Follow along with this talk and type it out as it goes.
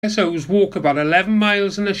PCSOs walk about 11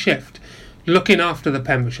 miles in a shift, looking after the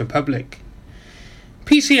Pembrokeshire public.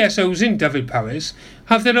 PCSOs in Dyfed-Powys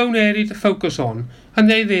have their own area to focus on, and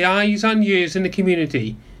they're the eyes and ears in the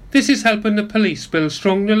community. This is helping the police build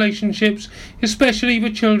strong relationships, especially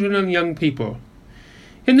with children and young people.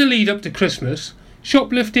 In the lead up to Christmas,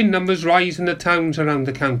 shoplifting numbers rise in the towns around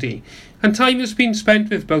the county, and time has been spent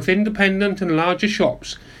with both independent and larger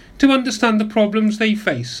shops to understand the problems they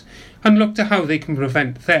face and look to how they can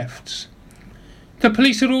prevent thefts. The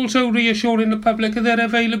police are also reassuring the public of their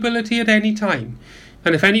availability at any time,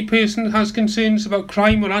 and if any person has concerns about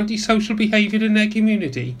crime or antisocial behaviour in their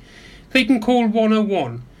community, they can call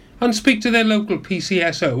 101 and speak to their local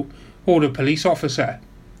PCSO or a police officer.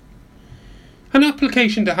 An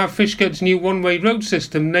application to have Fishguard's new one-way road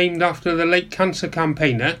system named after the late cancer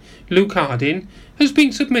campaigner, Luke Harding, has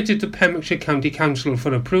been submitted to Pembrokeshire County Council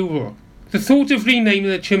for approval. The thought of renaming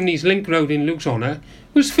the Chimneys Link Road in Luke's honour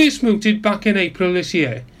was first mooted back in April this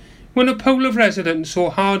year, when a poll of residents saw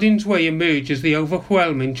Harding's Way emerge as the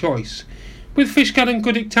overwhelming choice, with Fishguard and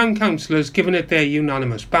Goodwick Town Councillors giving it their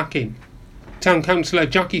unanimous backing. Town Councillor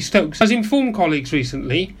Jackie Stokes has informed colleagues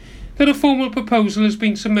recently that a formal proposal has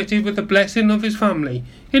been submitted with the blessing of his family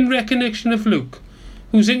in recognition of Luke,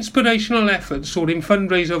 whose inspirational efforts saw him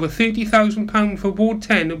fundraise over £30,000 for Ward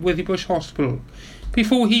 10 at Withybush Hospital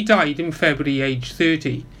before he died in February aged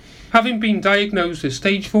 30, having been diagnosed with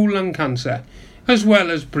stage 4 lung cancer as well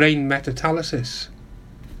as brain metastasis.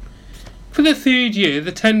 For the third year,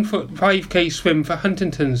 the 10-foot 5k swim for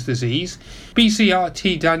Huntington's disease,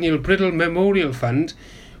 BCRT Daniel Brittle Memorial Fund,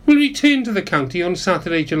 will return to the county on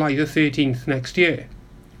Saturday, July the 13th next year.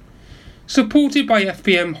 Supported by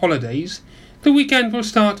FBM Holidays, the weekend will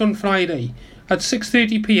start on Friday at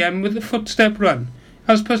 6:30 p.m. with the footstep run,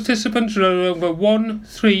 as participants run over 1,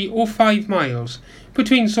 3 or 5 miles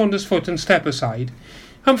between Saundersfoot and Stepaside,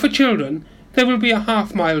 and for children there will be a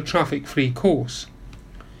half-mile traffic-free course.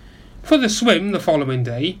 For the swim the following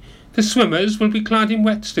day, the swimmers will be clad in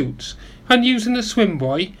wetsuits and using the swim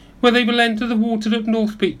buoy, where they will enter the water at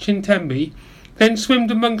North Beach in Tenby, then swim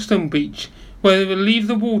to Monkstone Beach, where they will leave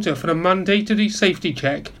the water for a mandatory safety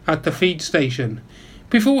check at the feed station,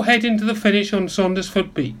 before heading to the finish on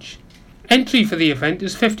Saundersfoot Beach. Entry for the event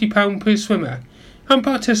is £50 per swimmer, and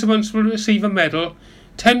participants will receive a medal,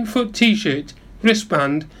 10-foot t-shirt,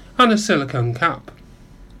 wristband and a silicone cap.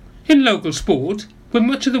 In local sport, with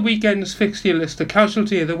much of the weekend's fixture list a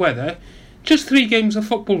casualty of the weather, just 3 games of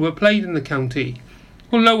football were played in the county,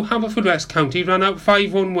 although Haverfordwest County ran out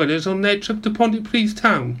 5-1 winners on their trip to Pontypridd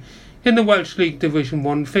Town in the Welsh League Division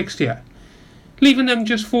 1 fixture, leaving them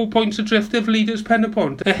just 4 points adrift of leaders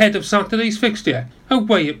Pen-y-Pont ahead of Saturday's fixture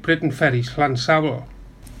away at Britain Ferry's Llansamble.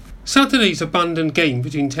 Saturday's abandoned game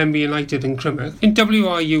between Tenby United and Crymych in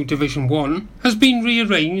WRU Division 1 has been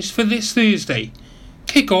rearranged for this Thursday,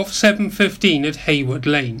 kick-off 7:15 at Haywood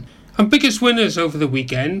Lane, and biggest winners over the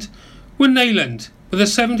weekend were Neyland with a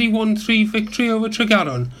 71-3 victory over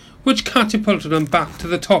Tregaron, which catapulted them back to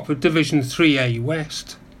the top of Division 3A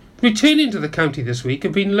West. Returning to the county this week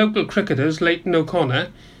have been local cricketers Leighton O'Connor,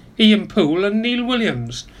 Ian Poole and Neil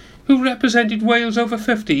Williams, who represented Wales over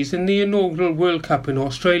 50s in the inaugural World Cup in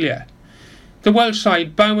Australia. The Welsh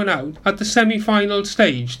side bowing out at the semi-final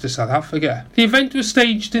stage to South Africa. The event was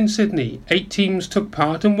staged in Sydney. 8 teams took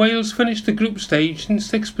part and Wales finished the group stage in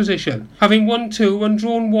 6th position, having won 2 and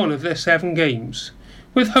drawn 1 of their 7 games,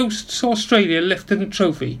 with hosts Australia lifting the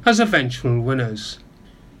trophy as eventual winners.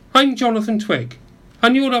 I'm Jonathan Twigg,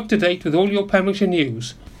 and you're up to date with all your Pembrokeshire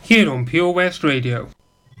news here on Pure West Radio.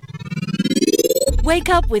 Wake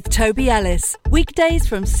up with Toby Ellis, weekdays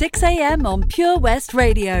from 6 a.m. on Pure West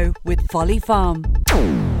Radio with Folly Farm.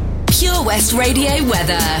 Pure West Radio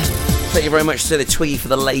weather. Thank you very much to the Twiggy for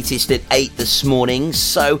the latest at 8 this morning.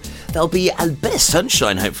 So there'll be a bit of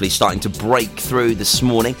sunshine hopefully starting to break through this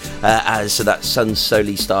morning as that sun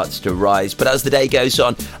slowly starts to rise. But as the day goes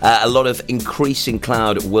on, a lot of increasing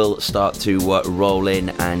cloud will start to roll in,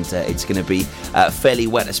 and it's going to be fairly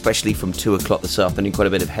wet, especially from 2 o'clock this afternoon. Quite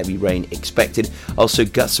a bit of heavy rain expected. Also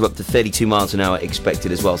gusts of up to 32 miles an hour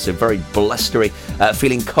expected as well. So very blustery,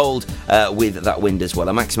 feeling cold with that wind as well.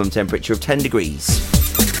 A maximum temperature of 10 degrees.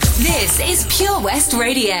 This is Pure West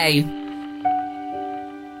Radio.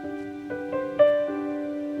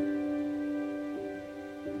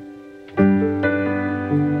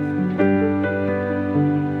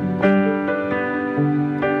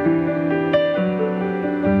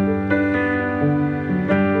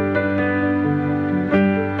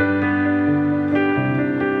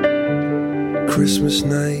 Christmas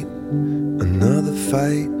night, another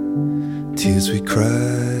fight, tears we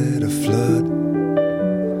cried a flood.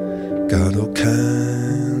 Got all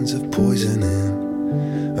kinds of poison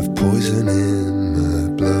in my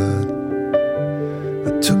blood. I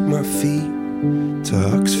took my feet to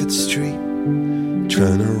Oxford Street,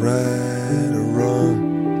 trying to right a wrong.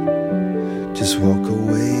 Just walk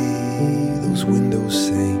away, those windows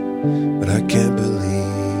say, but I can't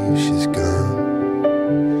believe she's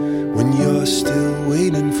gone. When you're still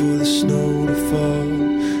waiting for the snow to fall,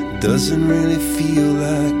 it doesn't really feel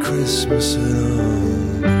like Christmas at all.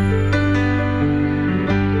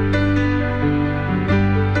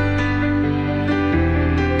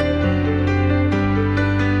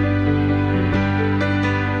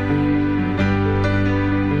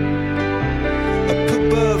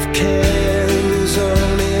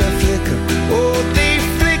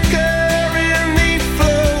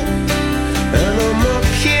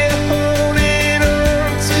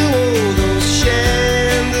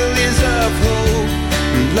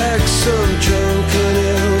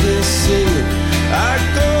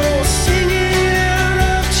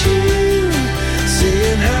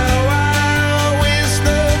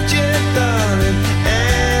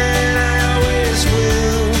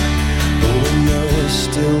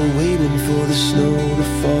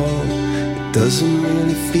 Doesn't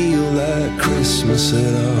really feel like Christmas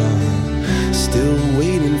at all. Still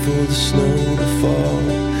waiting for the snow to fall.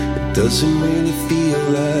 It doesn't really feel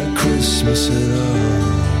like Christmas at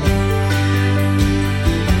all.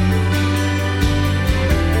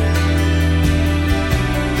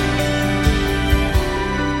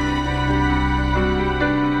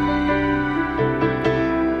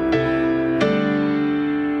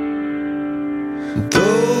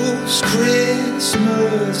 Those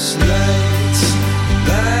Christmas lights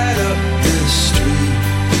light up the street,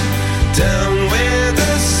 down where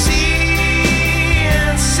the sea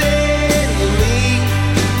and say to me,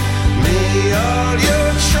 may all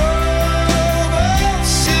your troubles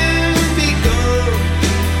soon be gone.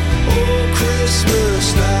 Oh, Christmas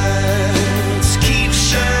lights keep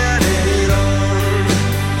shining on.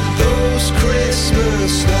 Those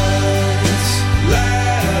Christmas lights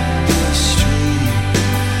light up the street.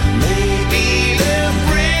 Maybe they'll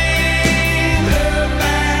bring her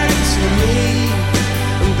back to me,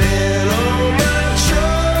 and then all my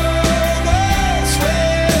troubles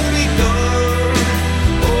will be gone.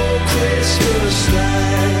 Oh, Christmas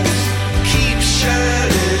lights keep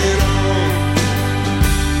shining on.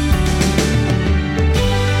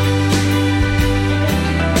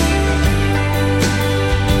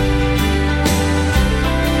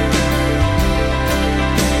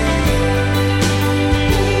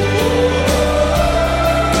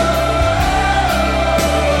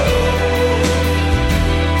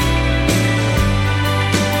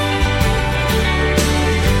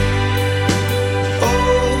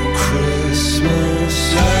 Oh, Christmas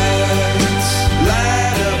lights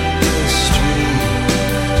light up the street,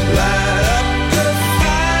 light up the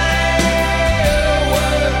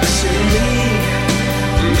fireworks in me.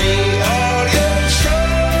 May all your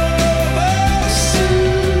troubles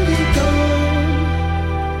soon be gone.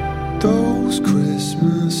 Those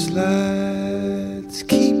Christmas lights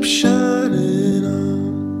keep shining on.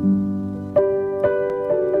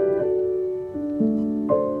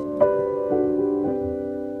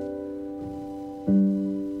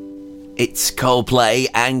 It's Coldplay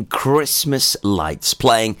and Christmas Lights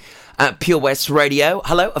playing at Pure West Radio.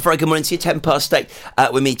 Hello, a very good morning to you, 8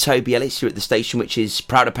 with me, Toby Ellis, here at the station, which is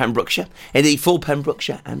proud of Pembrokeshire. Indeed, for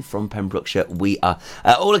Pembrokeshire and from Pembrokeshire, we are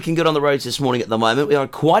all looking good on the roads this morning at the moment. We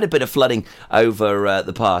had quite a bit of flooding over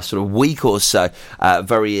the past sort of week or so.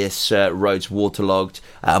 Various roads waterlogged.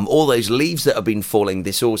 All those leaves that have been falling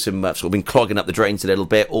this autumn sort of been clogging up the drains a little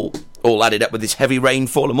bit, all added up with this heavy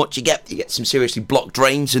rainfall, and what you get some seriously blocked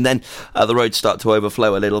drains, and then the roads start to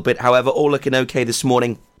overflow a little bit. However, all looking okay this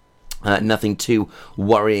morning. Nothing too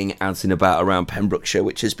worrying out and about around Pembrokeshire,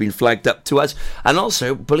 which has been flagged up to us. And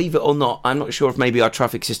also, believe it or not, I'm not sure if maybe our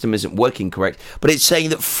traffic system isn't working correct, but it's saying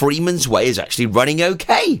that Freeman's Way is actually running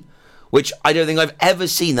okay, which I don't think I've ever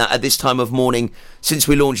seen that at this time of morning since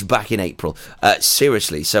we launched back in April.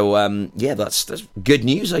 Seriously. So, yeah, that's good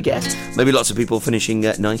news, I guess. Maybe lots of people finishing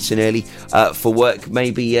nice and early for work.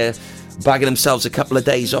 Maybe bagging themselves a couple of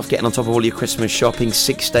days off, getting on top of all your Christmas shopping.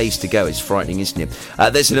 6 days to go. It's frightening, isn't it?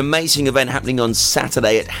 There's an amazing event happening on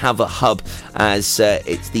Saturday at Haver Hub as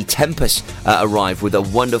it's the Tempus arrive with a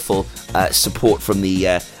wonderful support from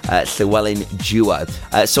the Llewellyn duo.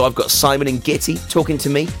 So I've got Simon and Gitti talking to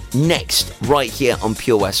me next, right here on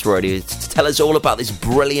Pure West Radio, to tell us all about this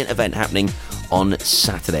brilliant event happening on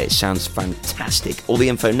Saturday. It sounds fantastic. All the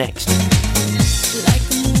info next. Like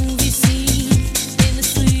a movie scene in the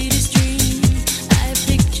sweetest dream, I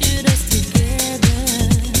pictured us together.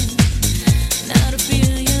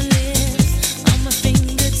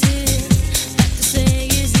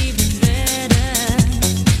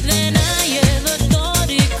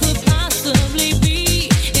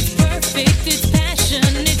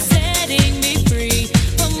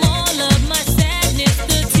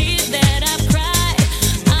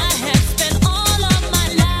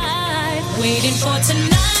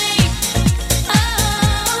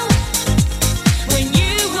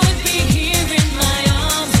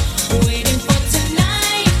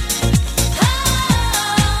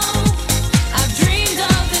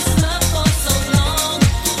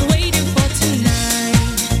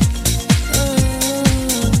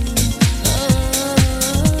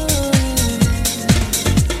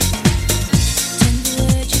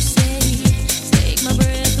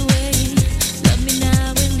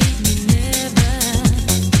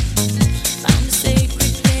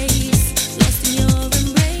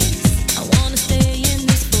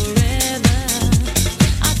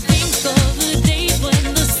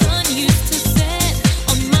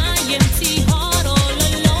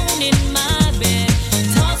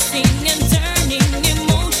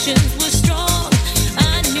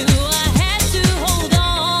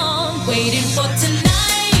 waiting for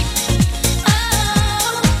tonight.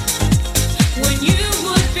 Oh, when you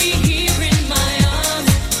would be here in my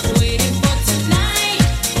arms, waiting for tonight.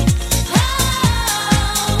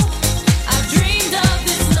 Oh, I've dreamed of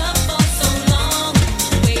this love for so long,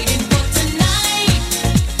 waiting for tonight.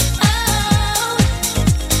 Oh,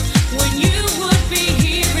 when you would be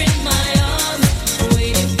here in my arms,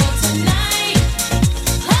 waiting for tonight.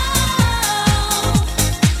 Oh,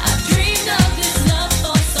 I've dreamed of this love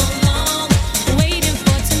for so long, waiting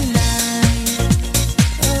for tonight.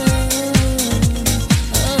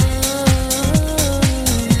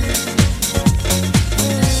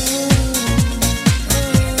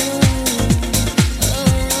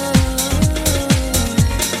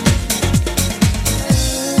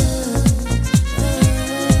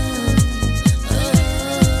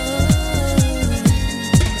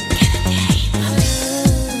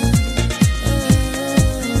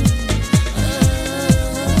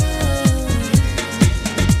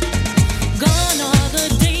 Gone are the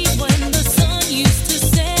days when the sun used to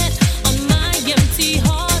set on my empty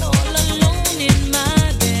heart, all alone in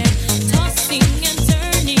my bed, tossing and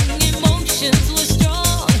turning, emotions were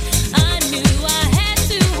strong. I knew I had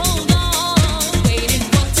to hold on, waiting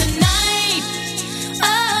for tonight.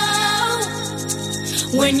 Oh,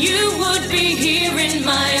 when you would be here in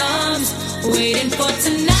my arms, waiting for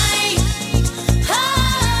tonight.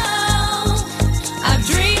 Oh, I've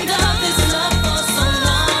dreamed of this love for so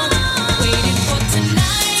long, waiting for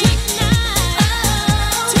tonight.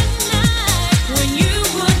 Oh, when you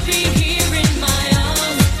would be here in my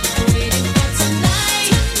arms, waiting for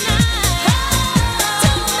tonight.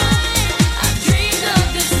 Oh, I've dreamed of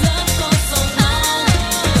this love for so long,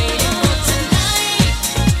 waiting for tonight.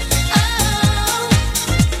 Oh,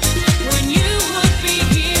 when you would be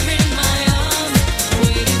here in my arms,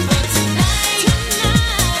 waiting for tonight.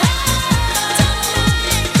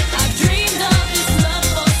 I've dreamed of this love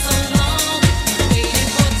for so long, waiting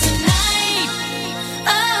for tonight.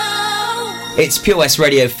 Oh. It's Pure West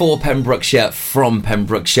Radio for Pembrokeshire from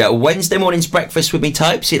Pembrokeshire. Wednesday morning's breakfast with me,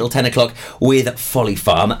 Types, till 10 o'clock with Folly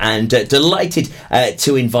Farm. And delighted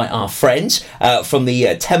to invite our friends from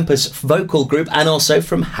the Tempus vocal group and also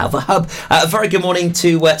from Have a Hub. A very good morning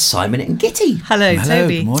to Simon and Gitti. Hello,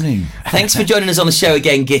 Toby. Good morning. Thanks for joining us on the show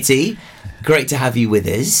again, Gitti. Great to have you with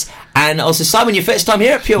us. And also, Simon, your first time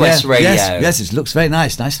here at Pure West Radio. Yes, it looks very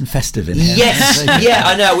nice and festive in here. Yes, yeah,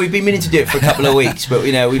 I know. We've been meaning to do it for a couple of weeks, but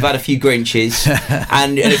we've had a few Grinches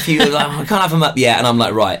and a few like, I can't have them up yet. And I'm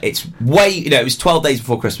like, right, it's way, it was 12 days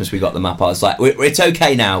before Christmas we got them up. I was like, it's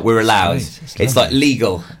okay now. We're allowed. It's like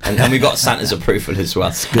legal, and we got Santa's approval as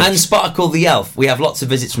well. And Sparkle the Elf. We have lots of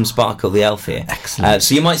visits from Sparkle the Elf here. Excellent.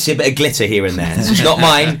 So you might see a bit of glitter here and there. It's not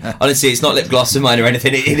mine. Honestly, it's not lip gloss of mine or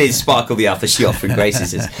anything. It is Sparkle the Elf, as she often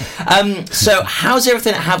graces us. So how's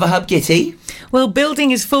everything at Have a Hub, Gitti? Well,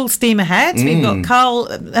 building is full steam ahead. We've got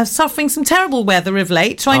Carl suffering some terrible weather of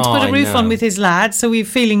late, trying to put a roof on with his lad, so we're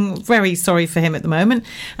feeling very sorry for him at the moment.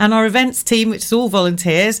 And our events team, which is all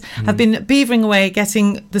volunteers, have been beavering away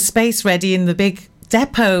getting the space ready in the big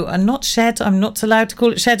depot and not shed. I'm not allowed to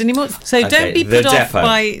call it shed anymore. So don't be put off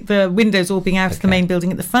by the windows all being out of the main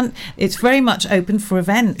building at the front. It's very much open for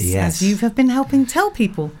events, as you have been helping tell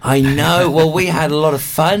people. I know. Well, we had a lot of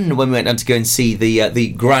fun when we went down to go and see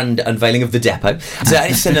the grand unveiling of the depot. So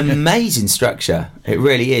it's an amazing structure. It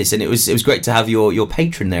really is, and it was great to have your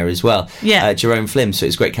patron there as well. Yeah, Jerome Flim. So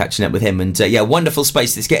it's great catching up with him, and wonderful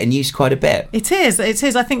space that's getting used quite a bit. It is.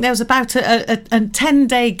 I think there was about a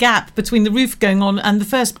 10-day gap between the roof going on and the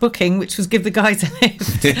first booking, which was give the guys a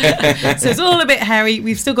lift. So it's all a bit hairy.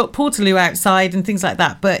 We've still got Portaloo outside and things like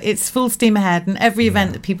that, but it's full steam ahead, and every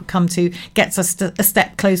event that people come to gets us a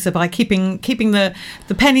step closer by keeping the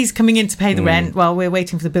pennies coming in to pay the rent while we're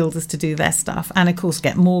waiting for the builders to do their stuff, and of course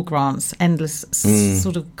get more grants. Endless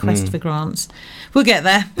sort of quest for grants. We'll get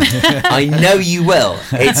there. I know you will.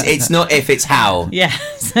 It's not if, it's how.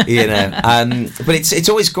 Yes. But it's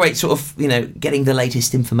always great sort of getting the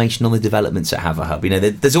latest information on the developments at Have a Hub.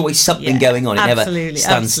 There's always something going on. It never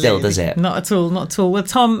stands still, does it? Not at all. Well,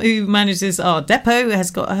 Tom, who manages our depot,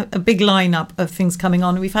 has got a big lineup of things coming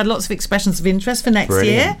on. We've had lots of expressions of interest for next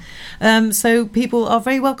year. So people are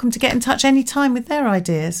very welcome to get in touch any time with their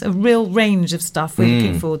ideas. A real range of stuff we're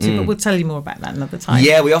looking forward to, but we'll tell you more about that another time.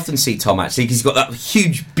 Yeah, we often see Tom actually because he's got that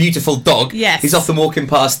huge, beautiful dog. Yes. He's often walking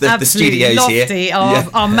past the studios Lofty, here.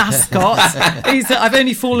 Our mascot. I've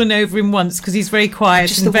only fallen over him once because he's very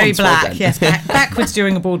quiet and very black. Yes, back backwards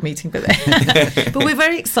during a board meeting, but we're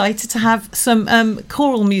very excited to have some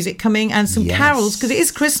choral music coming and some carols, because it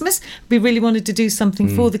is Christmas. We really wanted to do something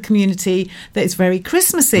for the community that is very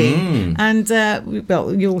Christmassy, and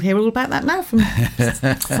well, you'll hear all about that now from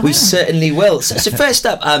We certainly will. So first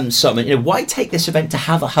up, Simon, why take this event to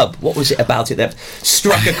have a hub? What was it about it that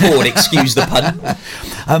struck a chord? Excuse the pun.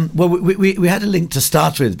 Well, we had a link to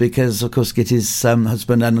start with because, of course, Gitti's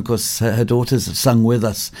husband and, of course, her daughters have sung with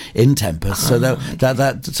us in Tempus. So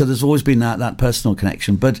so there's always been that personal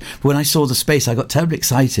connection. But when I saw the space, I got terribly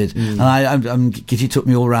excited, and Gitti took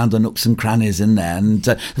me all around the nooks and crannies in there, and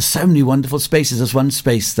there's so many wonderful spaces. There's one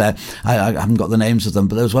space there, I haven't got the names of them,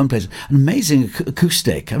 but there was one place, an amazing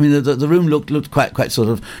acoustic. I mean, the room looked quite sort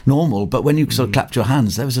of normal, but when you sort of clapped your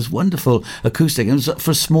hands, there was this wonderful acoustic. It was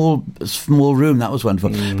for a small room. That was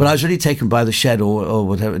wonderful. But I was really taken by the shed or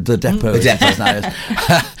whatever, the depot.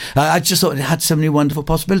 I just thought it had so many wonderful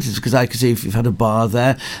possibilities, because I could see if you've had a bar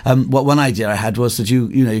there. One idea I had was that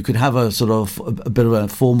you could have a sort of a bit of a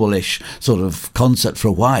formal-ish sort of concert for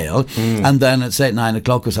a while, and then at say at 9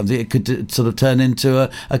 o'clock or something, it could sort of turn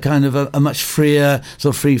into a kind of a much freer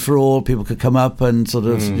sort of free for all. People could come up and sort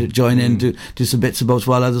of join in, do some bits and bobs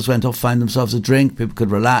while others went off, find themselves a drink. People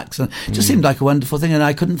could relax, and it just seemed like a wonderful thing. And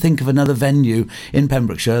I couldn't think of another venue in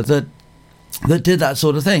Pembrokeshire that did that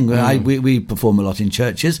sort of thing. We perform a lot in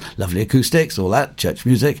churches, lovely acoustics, all that, church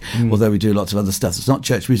music, although we do lots of other stuff that's not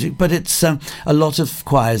church music, but it's a lot of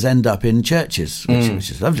choirs end up in churches,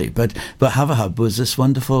 which is lovely, but Have a Hub was this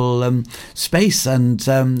wonderful space, and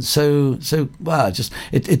so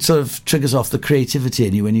it sort of triggers off the creativity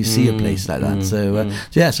in you when you see a place like that. So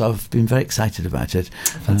I've been very excited about it.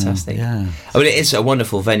 Fantastic. I mean, it is a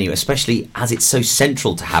wonderful venue, especially as it's so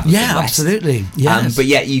central to Haverford West. Absolutely. Yes. But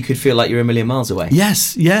yet you could feel like you're a million miles away.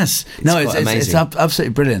 Yes. It's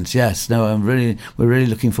absolutely brilliant. Yes, we're really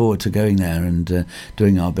looking forward to going there and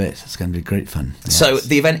doing our bit. It's going to be great fun. Yes. So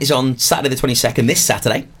the event is on Saturday the 22nd, this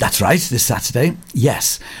Saturday. That's right, this Saturday.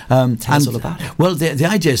 Yes. Tell us all about it. Well, the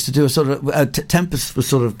idea is to do a sort of Tempus was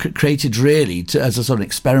sort of created really as a sort of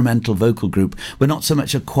experimental vocal group. We're not so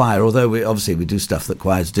much a choir, although we do stuff that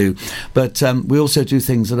choirs do, but we also do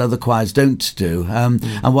things that other choirs don't do.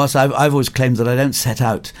 And whilst I've always claimed that I don't set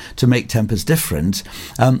out to make Tempus different,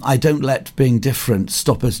 I don't let being different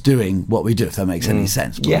stop us doing what we do, if that makes any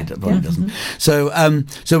sense. Probably doesn't.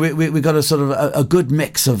 So we got a sort of a good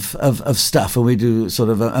mix of stuff, and we do sort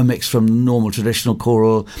of a mix from normal traditional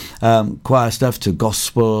choral choir stuff to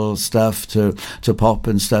gospel stuff to pop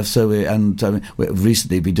and stuff. So we've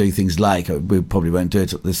recently been doing things like, we probably won't do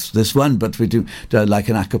it at this one, but we do like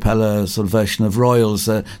an a cappella sort of version of Royals.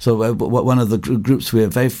 So one of the groups we're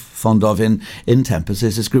very fond of in Tempus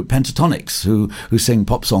is this group Pentatonics, who sing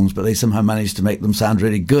pop songs, but they somehow manage to make them sound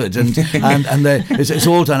really good, and it's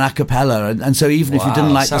all done a cappella, and so even if you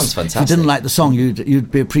didn't like the song,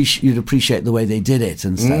 you'd appreciate the way they did it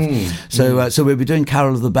and stuff. So we'll be doing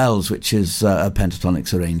Carol of the Bells, which is a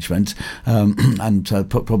Pentatonics arrangement, and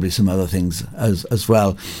probably some other things as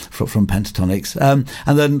well from Pentatonics,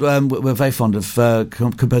 and then we're very fond of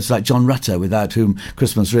composers like John Rutter, without whom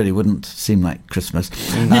Christmas really wouldn't seem like Christmas,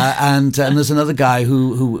 and there's another guy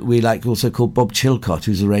who we like also called Bob Chilcott,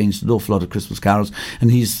 who's arranged an awful lot of Christmas carols,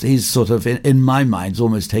 and he's sort of in my mind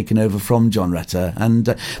almost taken over from John Rutter,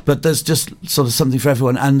 and but there's just sort of something for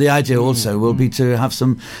everyone, and the idea also will be to have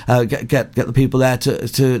some get the people there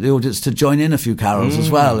to the audience to join in a few carols as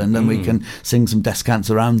well, and then we can sing some descants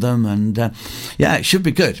around them, and it should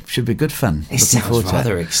be good fun. It sounds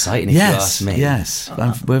rather exciting, if you ask me.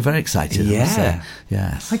 We're very excited.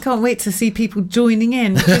 Yes, I can't wait to see people joining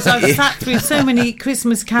in, because I've sat through so many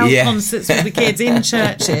Christmas carol concerts with the kids in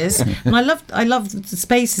churches, and I love the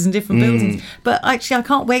spaces and different buildings, but actually I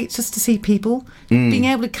can't wait just to see people being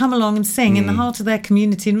able to come along and sing in the heart of their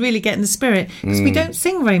community and really get in the spirit, because we don't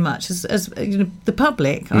sing very much as the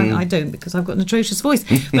public. I don't, because I've got an atrocious voice,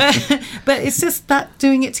 but it's just that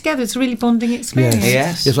doing it together, it's a really bonding experience.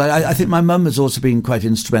 Yes. I think my mum has also been quite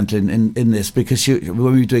instrumental in this, because when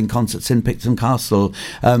we were doing concerts in Picton Castle,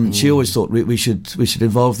 she always thought we should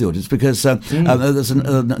involve the audience, because there's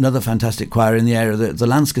another fantastic choir in the area, the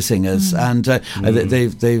Lanska Singers, and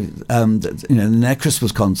they've in their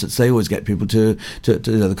Christmas concerts they always get people to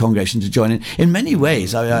the congregation to join in many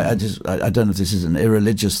ways. I don't know if this is an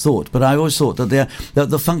irreligious thought, but I always thought that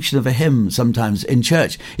the function of a hymn sometimes in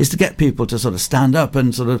church is to get people to sort of stand up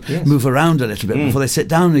and sort of move around a little bit before they sit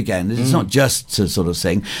down again. It's not just to sort of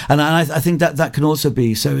sing, and I think that can also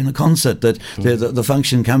be so in a concert, that the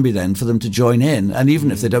function can be then for them to join in, and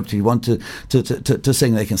even if they don't really want to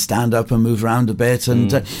sing, they can stand stand up and move around a bit,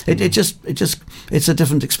 and it's a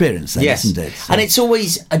different experience then, Yes, isn't it? So- and it's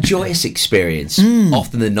always a joyous experience.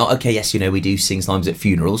 Often than not. Okay, yes, we do sing sometimes at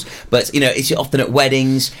funerals, but it's often at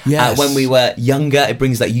weddings. Yes. When we were younger, it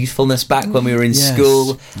brings that youthfulness back. When we were in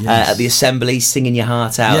school, at the assembly, singing your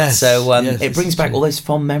heart out. Yes. So Yes, it brings back true. all those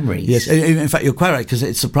fond memories. Yes, in fact, you're quite right, because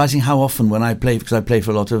it's surprising how often when I play, because I play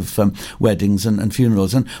for a lot of weddings and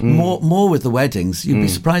funerals, and more with the weddings, you'd be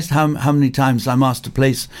surprised how many times I'm asked to play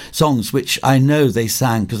songs which I know they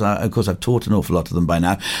sang, because of course I've taught an awful lot of them by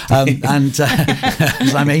now, and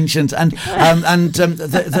because I'm ancient, and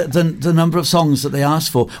the number of songs that they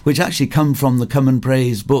ask for, which actually come from the Come and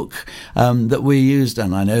Praise book that we used,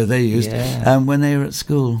 and I know they used when they were at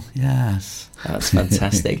school. Yes. That's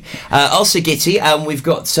fantastic. Also, Gitti, we've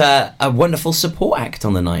got a wonderful support act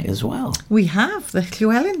on the night as well. We have the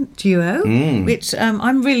Llewellyn duo, which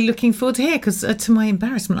I'm really looking forward to hear, because to my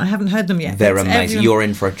embarrassment, I haven't heard them yet. They're But amazing. everyone- You're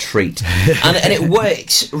in for a treat. and it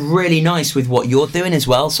works really nice with what you're doing as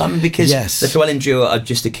well, Simon, because the Llewellyn duo are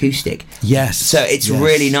just acoustic. Yes. So it's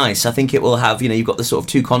really nice. I think it will have, you've got the sort of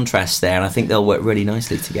two contrasts there, and I think they'll work really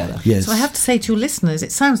nicely together. Yes. So I have to say to your listeners,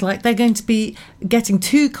 it sounds like they're going to be getting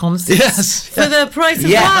 2 concerts for the price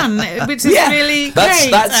of one, which is really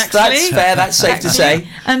great. That's fair. That's safe to say.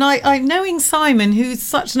 And I knowing Simon, who's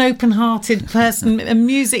such an open-hearted person and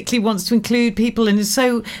musically wants to include people and is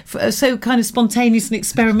so kind of spontaneous and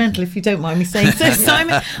experimental, if you don't mind me saying so,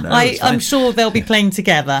 Simon, I'm sure they'll be playing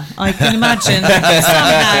together. I can imagine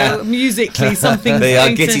somehow musically something.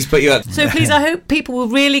 Gitti's put you up. So please, I hope people will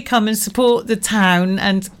really come and support the town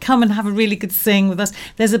and come and have a really good sing with us.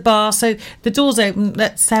 There's a bar, so the doors open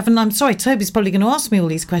at 7. I'm sorry, Toby's probably going to ask me all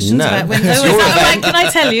these questions about when. It's your event. Can I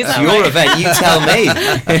tell you? It's your event. You tell me.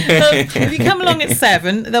 If you come along at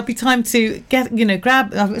 7, there'll be time to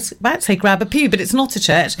grab. I was about to say grab a pew, but it's not a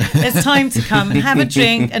church. There's time to come and have a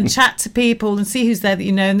drink and chat to people and see who's there that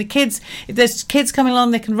you know. And the kids, if there's kids coming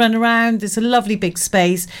along, they can run around. There's a lovely big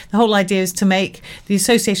space. The whole idea is to make the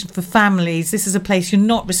Association for Families. This is a place you're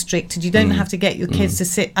not restricted. You don't have to get your kids to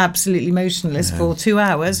sit absolutely motionless for 2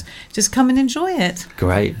 hours. Just come and enjoy it.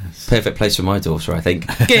 Great. Perfect place for my daughter, I think.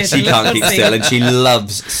 Good. She can't keep still, and she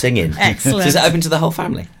loves singing. Excellent. So is it open to the whole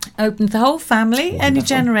family? Open to the whole family, any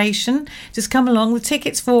generation. Just come along. The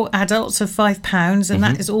tickets for adults are £5, and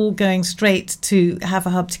that is all going straight to have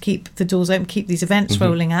a hub to keep the doors open, keep these events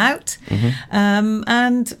rolling out.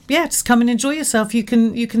 And just come and enjoy yourself. You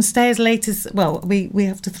can stay as late as we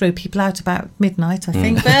have to throw people out about midnight, I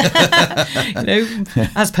think,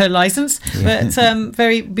 as per licence. But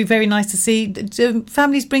be very nice to see.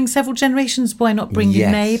 Families bring several generations. Why not bring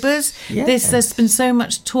your neighbours? There's been so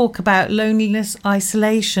much talk about loneliness,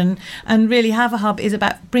 isolation, and really Have a Hub is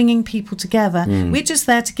about bringing people together. We're just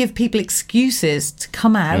there to give people excuses to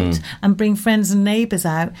come out and bring friends and neighbours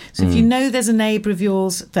out. So if you know there's a neighbour of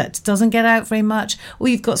yours that doesn't get out very much, or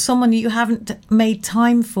you've got someone you haven't made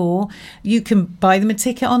time for, you can buy them a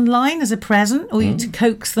ticket online as a present, or to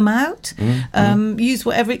coax them out. Use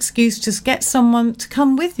whatever excuse, just get someone to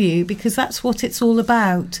come with you, because that's what it's all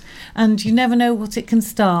about. And you never know what it can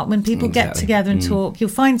start when people get together and talk. You'll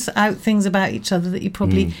find out things about each other that you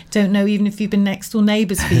probably don't know, even if you've been next door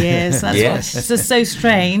neighbours for years. That's it's just so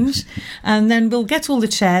strange. And then we'll get all the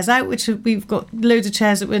chairs out, which we've got loads of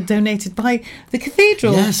chairs that were donated by the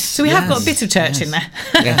cathedral. So we have got a bit of church in there.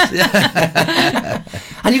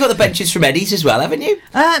 And you've got the benches from Eddie's as well, haven't you?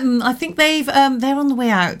 I think they're on the way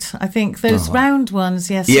out. I think those round ones,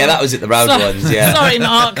 yes. Yeah, that was it, the round ones, yeah. Sorry,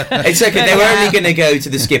 Mark. It's okay, they were only going to go to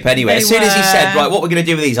the skip anyway. As soon as he said, right, what we're going to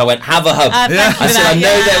do with these, I went, Have a Hub. I said, I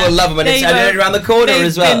know they will love them, and it's only around the corner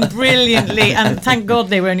as well. They've been brilliantly, and thank God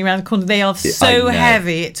they were only around the corner. They are so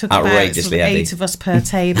heavy. It took about sort of 8 of us per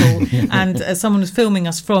table, and someone was filming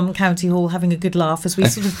us from County Hall having a good laugh as we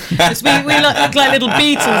sort of we look like little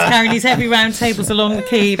Beatles carrying these heavy round tables along the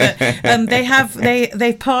quay. But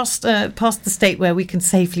they've passed the state where we can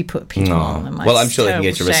safely put people on them. Well, I'm sure they can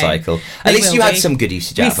go to recycle. At least you had some good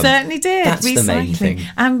usage out of them. We certainly did. That's the main thing.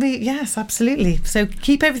 And yes, absolutely. So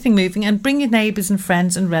keep everything moving and bring your neighbours and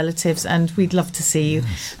friends and relatives, and we'd love to see you.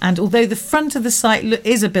 And although the front of the site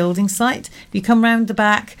is a building site, if you come round the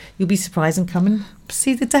back, you'll be surprised and come and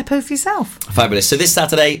see the depot for yourself. Fabulous. So this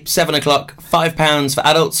Saturday, 7 o'clock, £5 for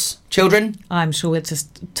adults. Children? I'm sure we'll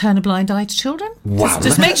just turn a blind eye to children. Wow.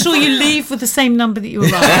 Just make sure you leave with the same number that you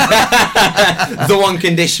arrived. The one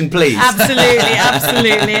condition, please.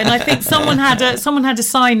 Absolutely. And I think someone had a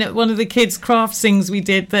sign at one of the kids' craft sings we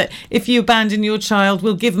did that if you abandon your child,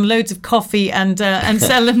 we'll give them loads of coffee and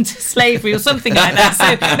sell them to slavery or something like that.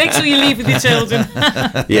 So make sure you leave with your children.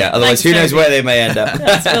 Yeah, otherwise who knows where they may end up.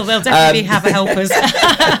 They'll definitely have helpers.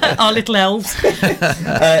 Our little elves.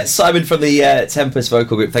 Simon from the Tempus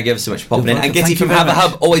vocal group, thank you ever so much for popping in. And Gitti from Have a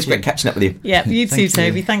Hub, always great catching up with you. Yeah, you too,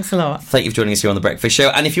 Toby. Thanks a lot. Thank you for joining us here on The Breakfast Show.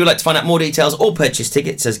 And if you would like to find out more details or purchase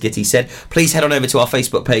tickets, as Gitti said, please head on over to our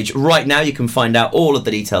Facebook page right now. You can find out all of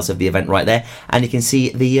the details of the event right there, and you can see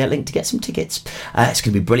the link to get some tickets. It's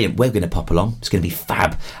going to be brilliant. We're going to pop along. It's going to be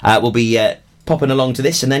fab. We'll be popping along to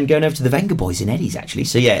this and then going over to the Venga Boys in Eddie's, actually.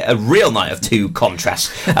 So, yeah, a real night of two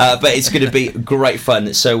contrasts. But it's going to be great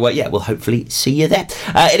fun. So, we'll hopefully see you there.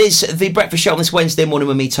 It is The Breakfast Show on this Wednesday morning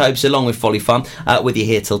with me, Tobes, along with Folly Farm, with you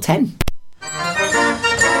here till 10.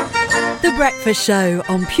 The Breakfast Show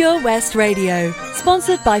on Pure West Radio,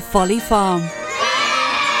 sponsored by Folly Farm.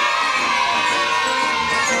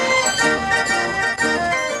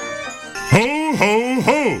 Ho, ho,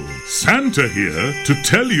 ho! Santa here to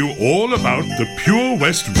tell you all about the Pure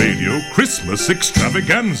West Radio Christmas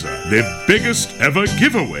Extravaganza, their biggest ever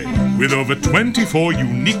giveaway, with over 24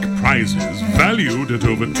 unique prizes valued at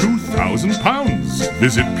over £2,000.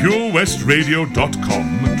 Visit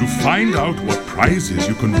purewestradio.com to find out what prizes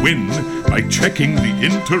you can win by checking the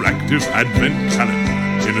interactive Advent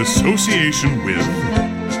calendar in association with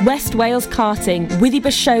West Wales Karting,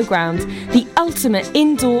 Withybush Showground, the ultimate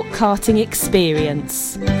indoor karting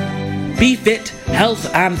experience. Be Fit Health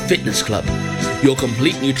and Fitness Club, your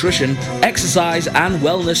complete nutrition, exercise and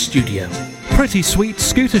wellness studio. Pretty Sweet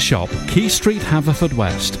Scooter Shop, Key Street,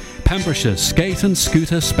 Haverfordwest, Pembrokeshire's skate and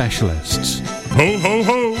scooter specialists. Ho, ho,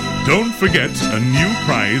 ho! Don't forget, a new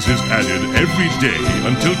prize is added every day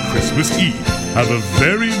until Christmas Eve. Have a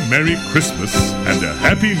very Merry Christmas and a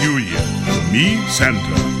Happy New Year from me,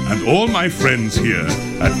 Santa, and all my friends here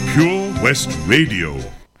at Pure West Radio.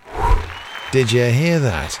 Did you hear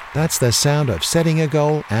that? That's the sound of setting a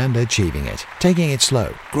goal and achieving it. Taking it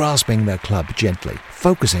slow, grasping the club gently,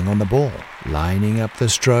 focusing on the ball, lining up the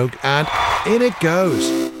stroke, and in it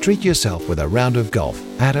goes. Treat yourself with a round of golf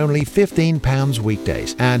at only £15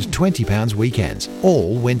 weekdays and £20 weekends,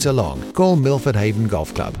 all winter long. Call Milford Haven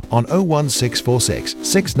Golf Club on 01646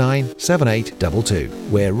 697822,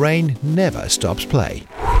 where rain never stops play.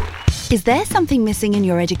 Is there something missing in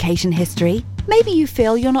your education history? Maybe you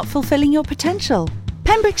feel you're not fulfilling your potential.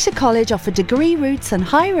 Pembrokeshire College offer degree routes and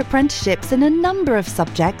higher apprenticeships in a number of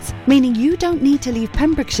subjects, meaning you don't need to leave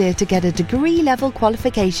Pembrokeshire to get a degree-level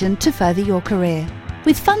qualification to further your career.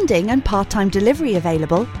 With funding and part-time delivery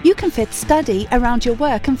available, you can fit study around your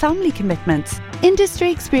work and family commitments.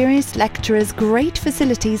 Industry-experienced lecturers, great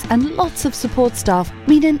facilities and lots of support staff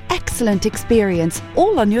mean an excellent experience,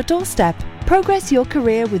 all on your doorstep. Progress your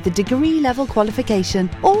career with the degree-level qualification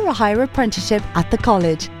or a higher apprenticeship at the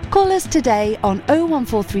college. Call us today on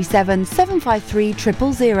 01437 753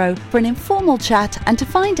 000 for an informal chat and to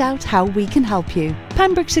find out how we can help you.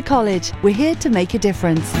 Pembrokeshire College, we're here to make a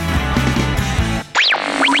difference.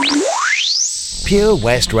 Pure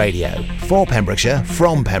West Radio. For Pembrokeshire,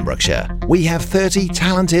 from Pembrokeshire. We have 30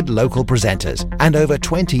 talented local presenters and over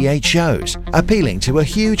 28 shows, appealing to a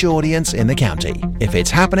huge audience in the county. If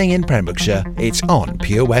it's happening in Pembrokeshire, it's on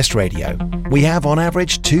Pure West Radio. We have on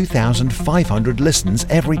average 2,500 listens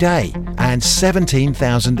every day and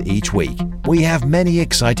 17,000 each week. We have many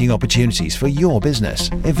exciting opportunities for your business,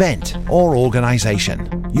 event or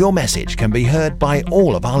organisation. Your message can be heard by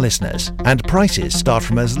all of our listeners and prices start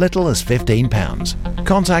from as little as £15.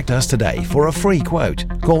 Contact us today for a free quote.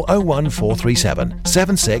 Call 01437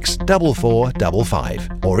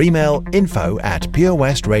 764455 or email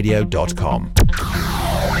info@purewestradio.com.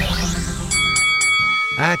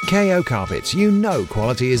 At KO Carpets, you know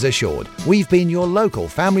quality is assured. We've been your local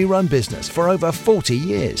family-run business for over 40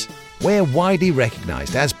 years. We're widely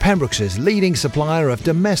recognised as Pembrokeshire's leading supplier of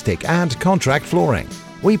domestic and contract flooring.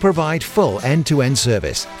 We provide full end-to-end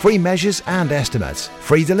service, free measures and estimates,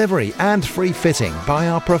 free delivery and free fitting by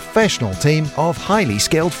our professional team of highly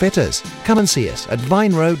skilled fitters. Come and see us at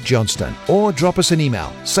Vine Road, Johnston, or drop us an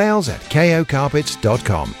email,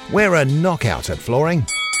 sales@kocarpets.com. We're a knockout at flooring.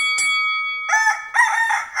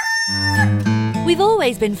 We've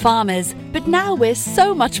always been farmers, but now we're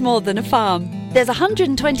so much more than a farm. There's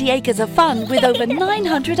 120 acres of fun with over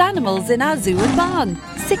 900 animals in our zoo and barn.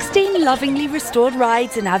 16 lovingly restored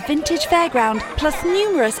rides in our vintage fairground, plus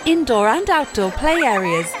numerous indoor and outdoor play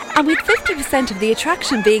areas. And with 50% of the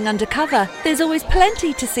attraction being undercover, there's always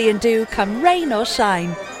plenty to see and do come rain or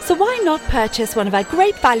shine. So why not purchase one of our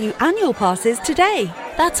great value annual passes today?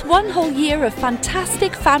 That's one whole year of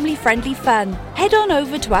fantastic family-friendly fun. Head on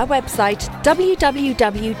over to our website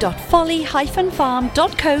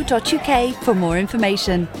www.folly-farm.co.uk for more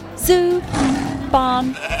information. Zoo,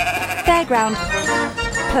 barn, fairground,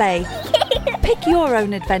 play. Pick your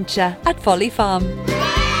own adventure at Folly Farm.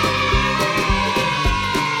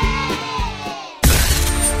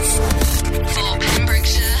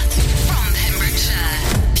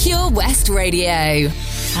 Pure West Radio.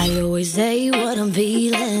 I always say what I'm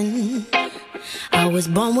feeling. I was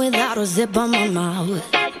born without a zip on my mouth.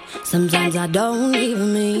 Sometimes I don't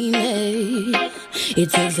even mean it.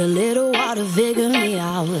 It takes a little while to figure me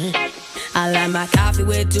out. I like my coffee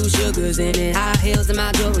with 2 sugars in it. High heels and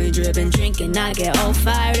my jewelry dripping. Drinking, I get all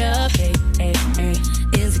fired up. Hey, hey, hey.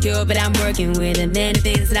 Insecure, but I'm working with it. Many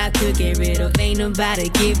things that I could get rid of. Ain't nobody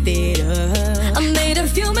give it up. I made a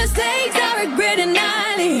few mistakes, I regret it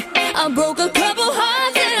nightly. I broke a couple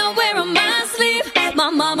hearts and I wear on my sleeve. My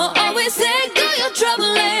mama always said, do your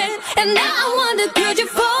troubling. And now I wonder, could you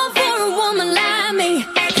fall for a woman like me?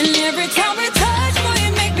 And every time we touch, boy,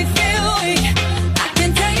 you make me feel weak. I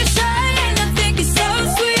can tell you're shy and I think you're so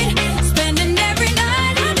sweet. Spending every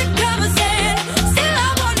night under covers and still I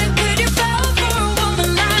wonder, could you fall for a woman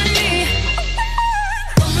like me?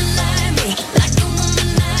 Woman like me, like a woman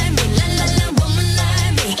like me, la la la. Woman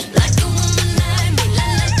like me, like a woman like me, la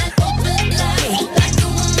la la. Woman like me, like a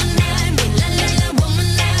woman like me, la la la. Woman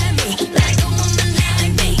like me, like a woman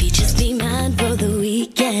like me. Maybe just be mine for the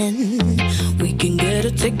weekend. We can get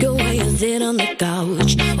a takeaway and sit on the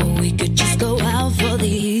couch, or we could just go out for the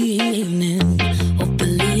evening.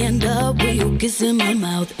 Hopefully end up with you kissing my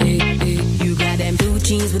mouth. Hey, hey. You got them blue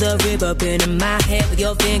jeans with a rib up in my head with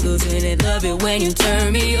your fingers in it. Love it when you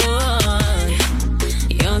turn me on.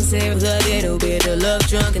 Young Sarah with a little bit of love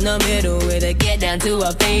drunk in the middle with a get down to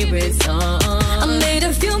our favorite song. I made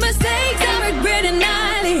a few mistakes, I regret it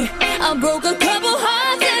nightly. I broke a couple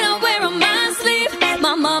hearts and I wear on my sleeve.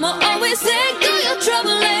 My mama always said, do your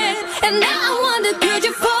troubling. And now I wonder, could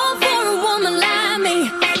you fall for a woman like me?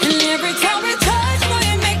 And every time we touch, boy,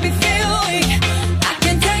 you make me feel weak. I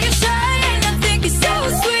can tell you're shy and I think you're so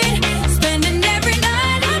sweet. Spending every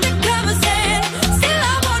night under covers and still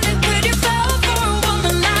I wonder, could you fall for a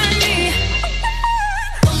woman like me?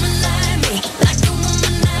 Woman like me, like a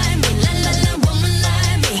woman like me, la la la. Woman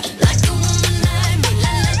like me, like a woman like me,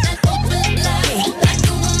 la la la. Woman like me, like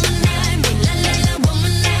a woman like me, la la la.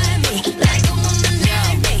 Woman like me, like a woman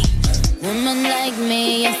like me. Woman like me,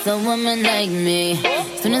 yes, a woman like me.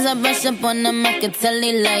 Soon as I brush up on them, I can tell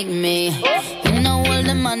they like me. You know all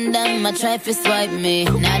them on them, I try to swipe me.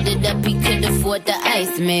 Now that up, he could afford to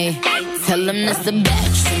ice me. Tell him that's a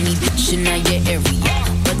batch for me, bitch, in your area.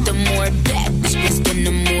 But the more bad bitch, then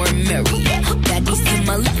the more merry. Baddies to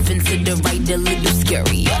my left and to the right, a little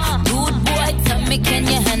scary. Dude, boy, tell me, can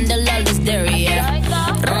you handle all this dairy?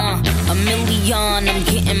 A million, I'm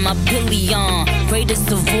getting my billion.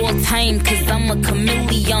 Greatest of all time, cause I'm a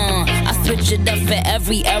chameleon. I switch it up for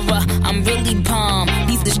every era, I'm really bomb.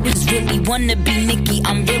 These bitches really wanna be Nicki,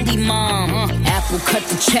 I'm really mom. Apple cut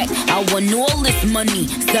the check, I want all this money.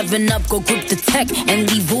 7-Up, go grip the tech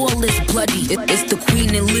and leave all this bloody. It's the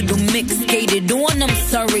Queen and Little Mix, skated on, I'm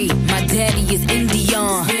sorry. My daddy is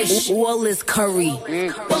Indian, all this curry.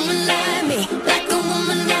 Woman like me, like a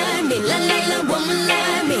woman like me, la la la. Woman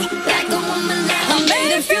like me, like a woman like me. I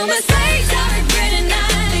made a few mistakes, I regret it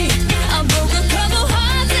nightly. I broke a couple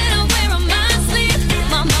hearts and I wear on my sleeve.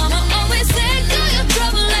 My mama always said, do your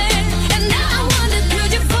troubling. And now I wonder,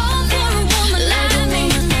 could you fall for a woman like me?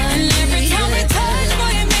 And every time we touch,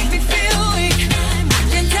 boy, you make me feel weak. I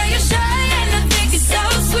can tell you're shy and I think you're so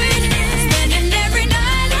sweet. Spending every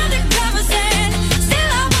night under covers and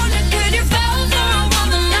still I wonder, could you fall for a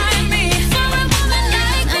woman like me? For a woman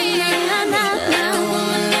like me. Like a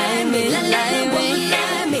woman like me, like a woman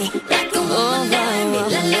like me, like a woman like me,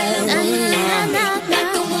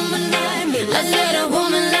 like a woman like me. I said a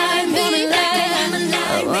woman like me, like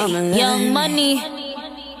a woman like me. Young Money.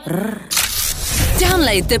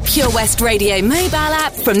 Download the Pure West Radio mobile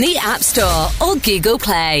app from the App Store or Google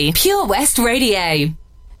Play. Pure West Radio.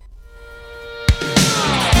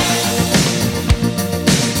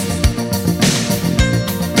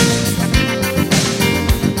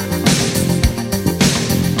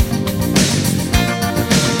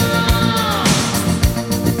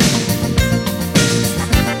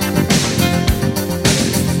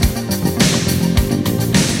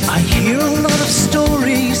 I hear a lot of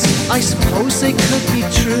stories, I suppose they could be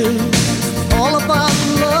true, all about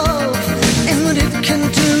love and what it can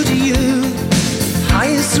do to you. High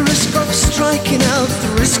is the risk of striking out, the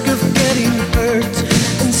risk of getting hurt,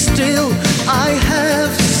 and still I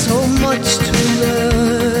have so much to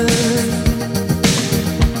learn.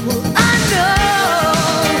 Well, I know,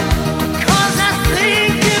 'cause I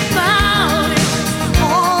think about it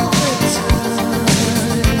all the time.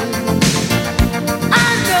 I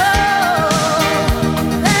know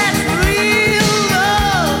that real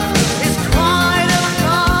love is quite a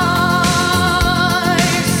prize.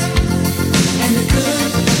 And the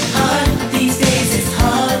good heart these days is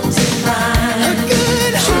hard to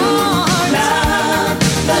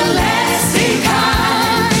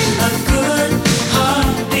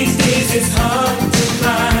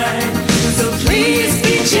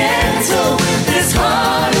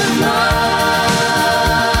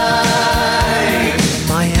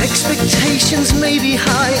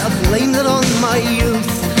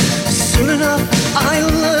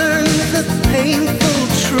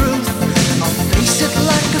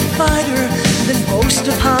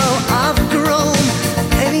of how I've grown.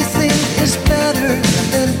 Anything is better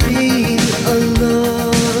than being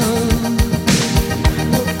alone.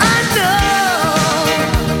 I know,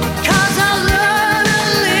 'cause I learn a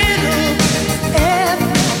little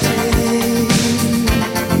every day.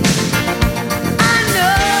 I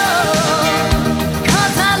know,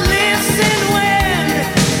 'cause I listen when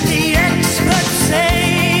the experts say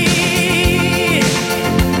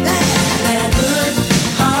that a good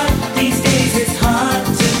heart these days is hard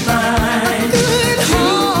to find. A good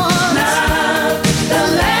heart, love, the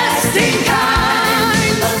lasting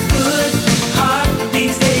kind. A good heart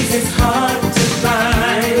these days is hard to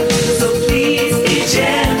find. So please be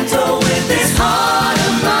gentle with this heart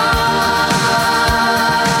of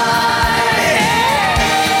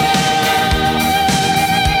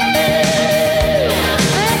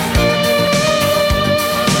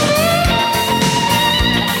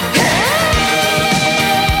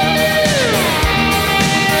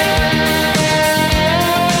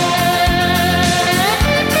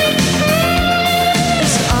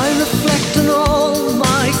As I reflect on all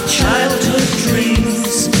my childhood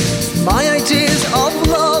dreams, my ideas of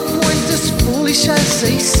love weren't as foolish as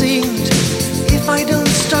they seemed. If I don't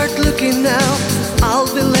start looking now, I'll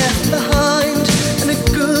be left behind. And a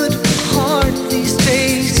good heart these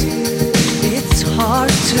days, it's hard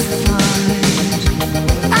to find.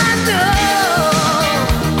 I know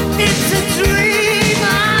it's a dream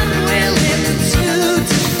I'm willing to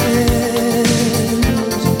defend.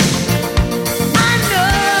 I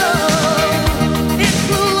know it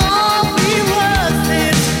will all be worth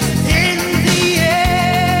it in the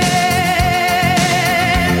end.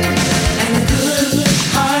 And a good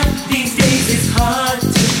heart these days is hard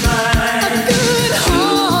to find. A good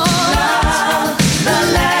heart, love, the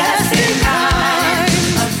lasting kind.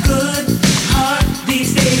 A good heart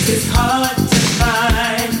these days is hard to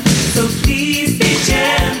find. So please be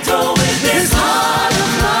gentle with this heart of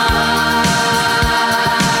mine.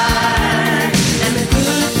 And a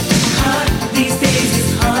good heart these days is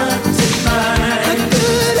hard to find. A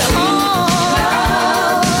good heart,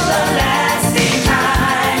 love, the lasting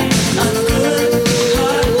kind. A good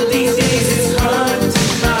heart these days is hard to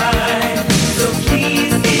find. So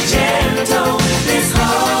please be gentle with this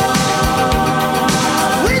heart.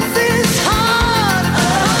 With this heart of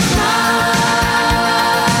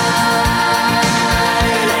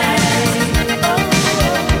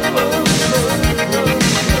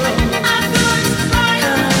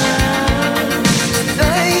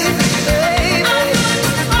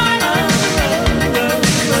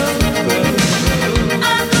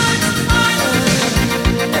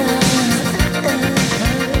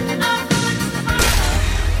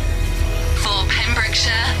For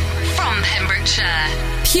Pembrokeshire, from Pembrokeshire.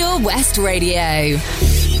 Pure West Radio.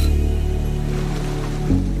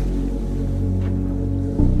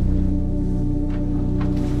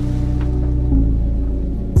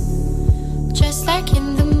 Just like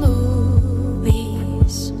in the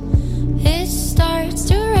movies, it starts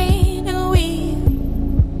to rain and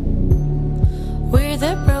we're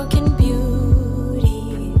the broken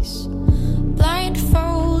beauties.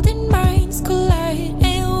 Blindfolded minds collide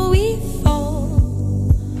and we fall.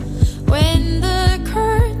 When the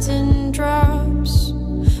curtain drops,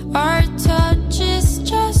 our touch is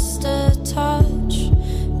just a touch.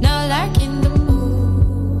 Not like in the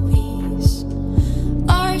movies,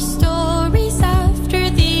 our stories after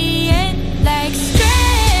the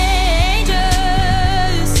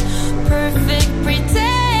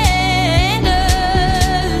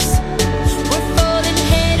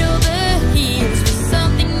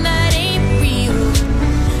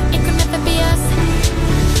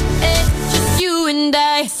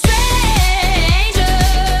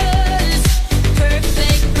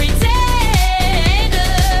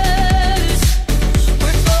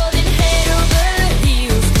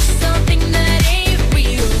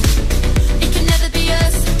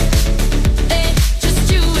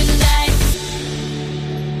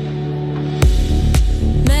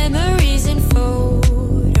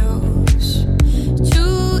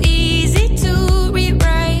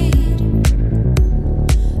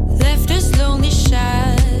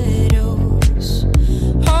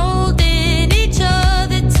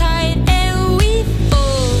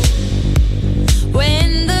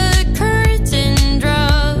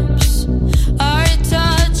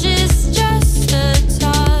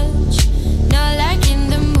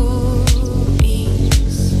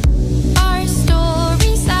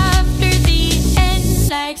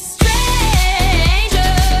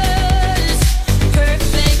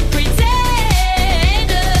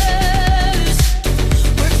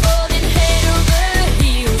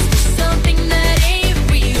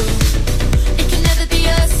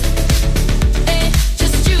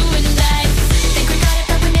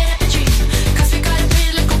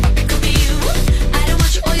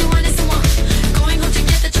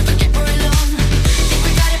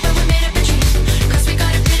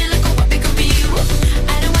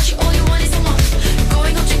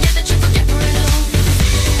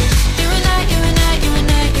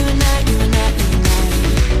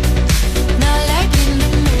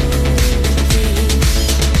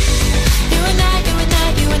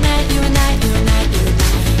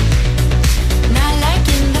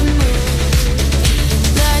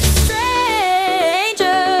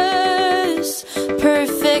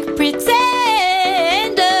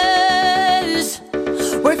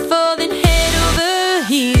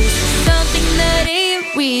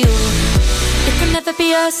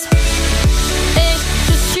be us. Hey,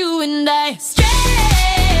 just you and I. Strangers,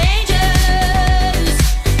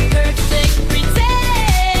 perfect pretenders.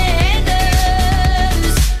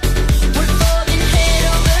 We're falling head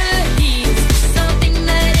over heels for something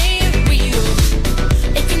that ain't real.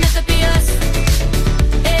 It can never be us.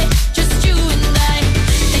 Hey, just you and I.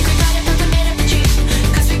 Think we got it, but we made up a dream.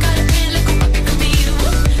 'Cause we got a pretty look at what we could be.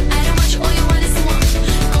 I don't want you, all you want is the one.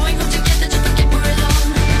 Going home together to forget we're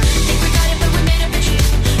alone. Think we got it, but we made up a dream.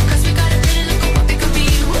 'Cause we got a pretty look at what we could be.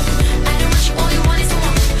 I don't want you, all you want is the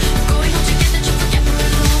one. Going home together to forget we're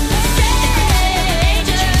alone.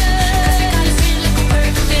 Strangers, 'cause we got a pretty look at where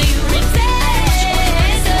it could be. I don't want you, all you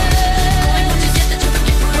want is the one. Going home together to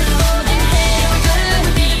forget we're alone. And head over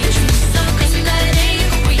heels for something that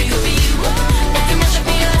ain't real. It can never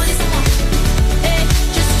be us. Hey,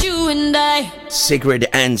 just you and I. Sigrid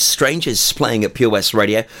and Strangers playing at Pure West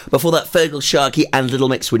Radio. Before that, Fergal Sharkey and Little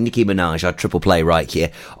Mix with Nicki Minaj, our triple play right here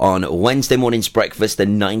on Wednesday morning's breakfast, the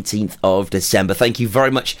 19th of December. Thank you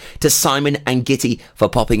very much to Simon and Gitti for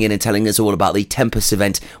popping in and telling us all about the Tempus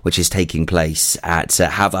event, which is taking place at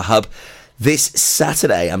Have a Hub this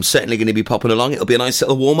Saturday. I'm certainly going to be popping along. It'll be a nice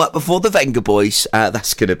little warm-up before the Venga Boys.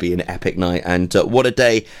 That's going to be an epic night. And what a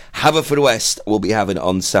day Haverfordwest will be having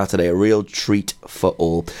on Saturday. A real treat for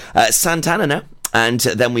all. Santana now. And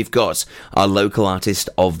then we've got our local artist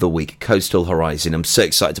of the week, Coastal Horizon. I'm so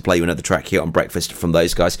excited to play you another track here on Breakfast from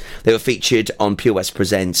those guys. They were featured on Pure West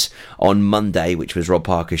Presents on Monday, which was Rob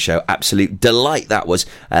Parker's show. Absolute delight that was.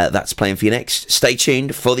 That's playing for you next. Stay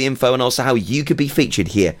tuned for the info and also how you could be featured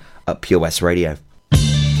here at Pure West Radio.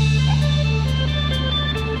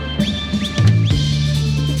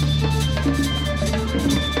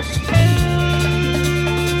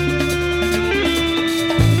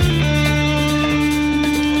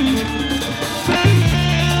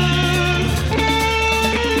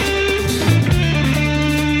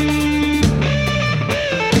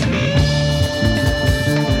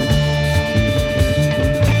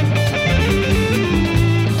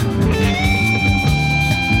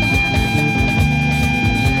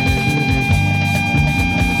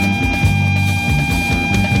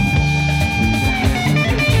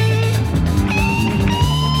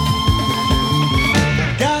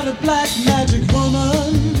 Got a black magic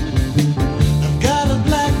woman. I've got a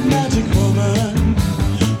black magic woman.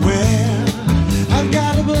 Well, I've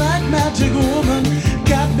got a black magic woman.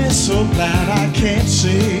 Got me so blind I can't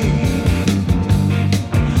see.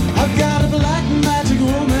 I've got a black magic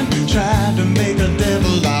woman trying to make a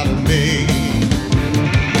devil out of me.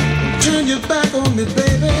 Turn your back on me,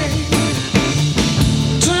 baby.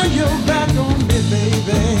 Turn your back on me,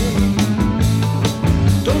 baby.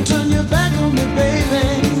 Don't turn your back on me,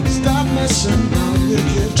 baby. Stop messing around with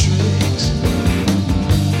your tricks.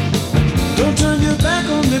 Don't turn your back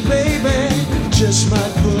on me, baby. Just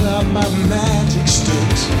might pull out my magic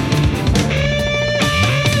sticks.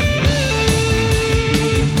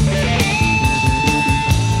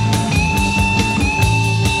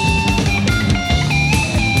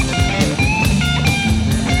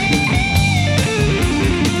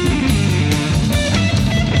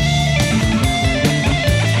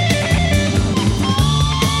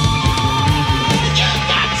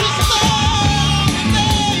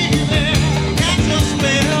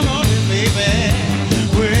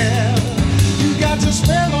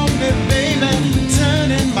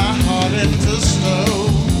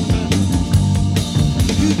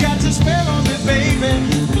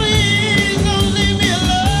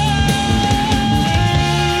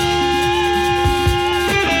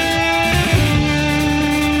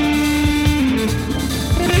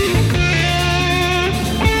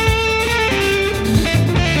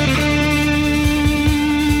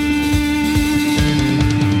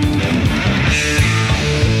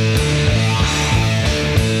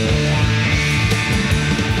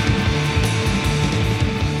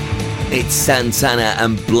 It's Santana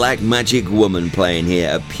and Black Magic Woman playing here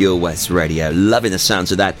at Pure West Radio. Loving the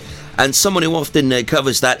sounds of that. And someone who often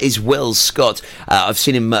covers that is Will Scott. I've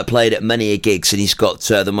seen him played at many gigs, and he's got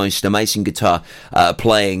the most amazing guitar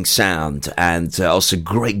playing sound, and also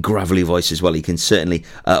great gravelly voice as well. He can certainly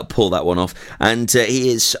pull that one off. And he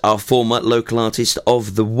is our former local artist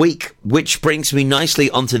of the week, which brings me nicely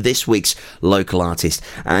onto this week's local artist.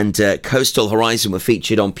 And Coastal Horizon were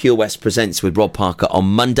featured on Pure West Presents with Rob Parker on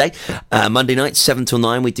Monday. Monday night, 7 till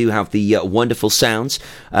 9, we do have the wonderful sounds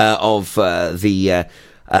of the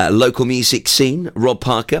local music scene. Rob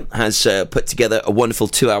Parker has put together a wonderful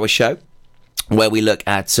 2-hour show where we look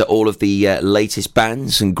at all of the latest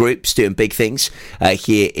bands and groups doing big things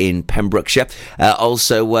here in Pembrokeshire.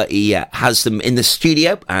 Also, he has them in the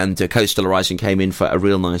studio, and Coastal Horizon came in for a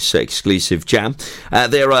real nice exclusive jam.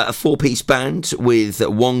 They're a four-piece band with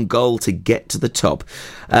one goal: to get to the top.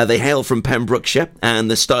 They hail from Pembrokeshire, and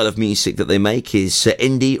the style of music that they make is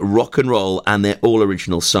indie, rock and roll, and they're all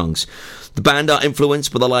original songs. The band are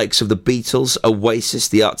influenced by the likes of the Beatles, Oasis,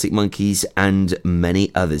 the Arctic Monkeys, and many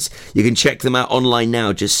others. You can check them out online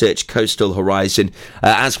now. Just search Coastal Horizon.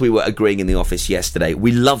 As we were agreeing in the office yesterday,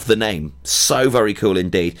 we love the name. So very cool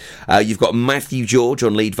indeed. You've got Matthew George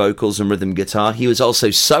on lead vocals and rhythm guitar. He was also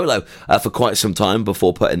solo for quite some time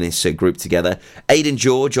before putting this group together. Aidan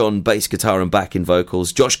George on bass guitar and backing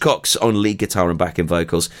vocals. Josh Cox on lead guitar and backing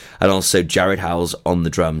vocals. And also Jared Howells on the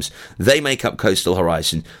drums. They make up Coastal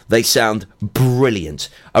Horizon. They sound brilliant.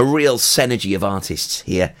 A real synergy of artists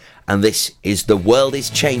here. And this is The World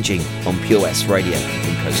Is Changing on Pure West Radio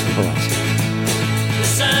in Coastal Horizon. The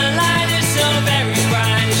sunlight is so very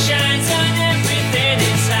bright, it shines on everything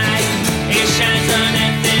inside. It shines on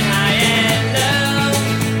everything high and low.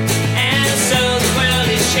 And so the world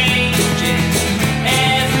is changing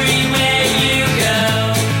everywhere you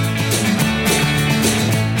go.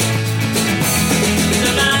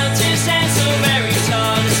 The mountains stand so very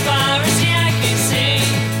tall as far as the eye can see.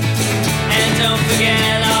 And don't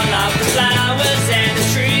forget all of the flowers and the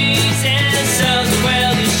trees. And so the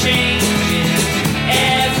world is changing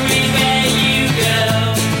everywhere you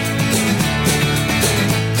go.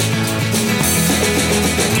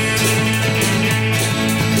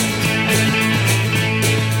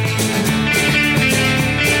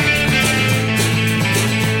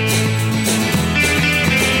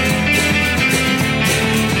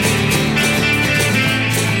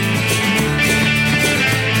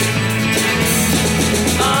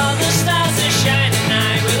 All the stars are shining,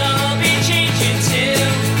 I will all be changing too.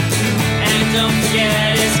 And don't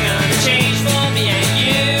forget it's gonna change for me and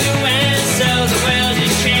you. And so the world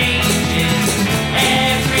is changing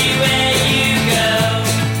everywhere you go.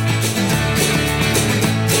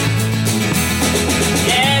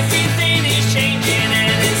 Everything is changing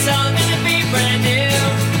and it's all gonna be brand new.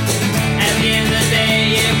 At the end of the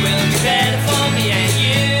day it will be better for me and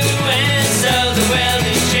you. And so the world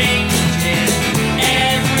is changing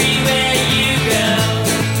everywhere you go.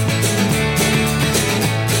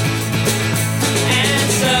 And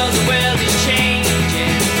so the world is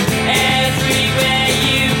changing everywhere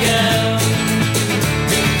you go.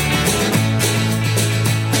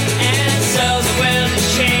 And so the world is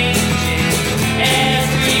changing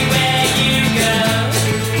everywhere you go.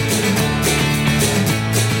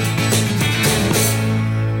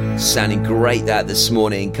 Sounding great that this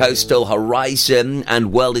morning. Coastal Horizon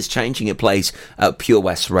and World Is Changing. It plays at Pure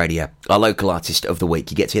West Radio, our local artist of the week.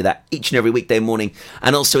 You get to hear that each and every weekday morning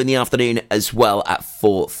and also in the afternoon as well at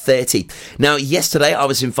 4:30. Now, yesterday I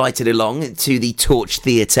was invited along to the Torch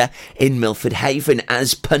Theatre in Milford Haven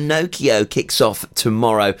as Pinocchio kicks off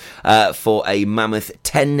tomorrow for a mammoth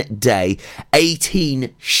 10-day,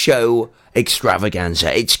 18-show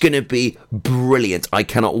extravaganza. It's going to be brilliant. I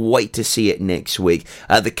cannot wait to see it next week.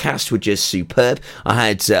 The cast were just superb. I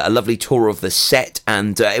had a lovely tour of the set,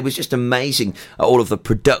 and it was just amazing. All of the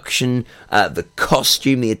production, the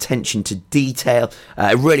costume, the attention to detail.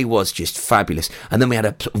 It really was just fabulous. And then we had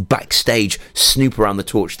a backstage snoop around the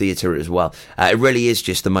Torch Theatre as well. It really is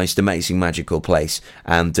just the most amazing, magical place,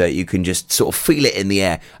 and you can just sort of feel it in the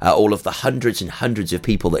air. All of the hundreds and hundreds of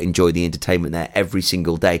people that enjoy the entertainment there every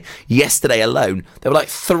single day. Yesterday alone, there were like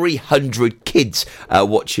 300 kids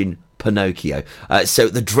watching Pinocchio. So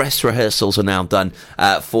the dress rehearsals are now done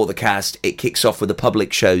for the cast. It kicks off with the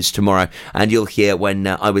public shows tomorrow, and you'll hear when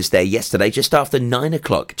I was there yesterday, just after 9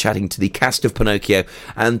 o'clock, chatting to the cast of Pinocchio,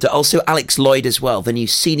 and also Alex Lloyd as well, the new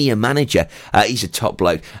senior manager. He's a top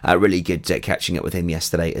bloke. Really good catching up with him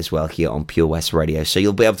yesterday as well here on Pure West Radio. So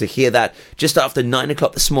you'll be able to hear that just after 9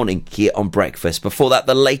 o'clock this morning here on Breakfast. Before that,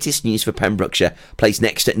 the latest news for Pembrokeshire plays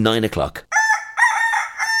next at 9 o'clock.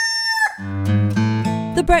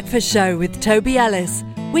 The Breakfast Show with Toby Ellis.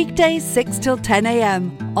 Weekdays 6 till 10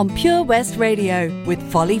 a.m. on Pure West Radio with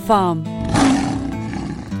Folly Farm.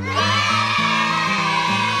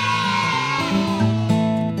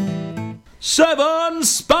 Seven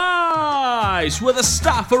Spice, where the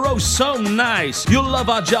staff are oh so nice. You'll love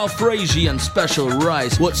our jalfrezi and special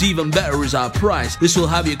rice. What's even better is our price. This will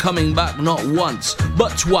have you coming back not once,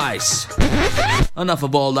 but twice. Enough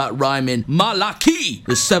of all that rhyming. Malaki!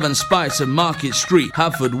 The Seven Spice of Market Street,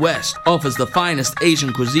 Haverfordwest, offers the finest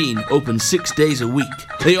Asian cuisine, open 6 days a week.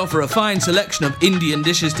 They offer a fine selection of Indian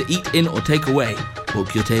dishes to eat in or take away.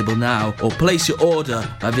 Book your table now or place your order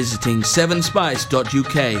by visiting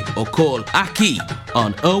 7spice.uk or call Aki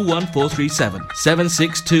on 01437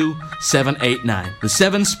 762 789. The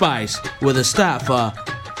 7 Spice, where the staff are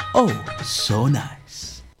so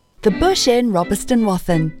nice. The Bush Inn, Robertson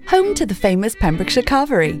Wathen, home to the famous Pembrokeshire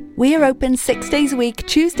Carvery. We are open 6 days a week,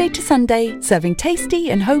 Tuesday to Sunday, serving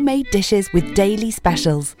tasty and homemade dishes with daily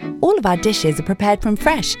specials. All of our dishes are prepared from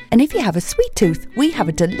fresh, and if you have a sweet tooth, we have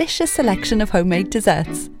a delicious selection of homemade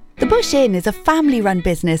desserts. The Bush Inn is a family-run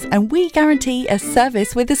business, and we guarantee a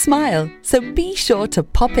service with a smile. So be sure to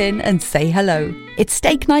pop in and say hello. It's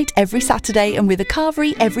steak night every Saturday and with a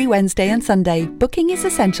carvery every Wednesday and Sunday. Booking is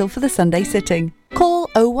essential for the Sunday sitting. Call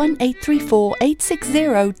 01834 860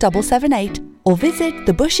 778 or visit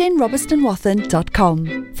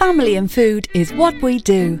thebushinrobertsonwathen.com. Family and food is what we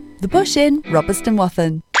do. The Bush Inn, Robertson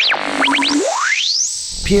Wathen.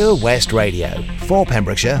 Pure West Radio. For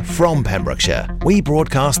Pembrokeshire, from Pembrokeshire. We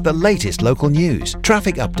broadcast the latest local news,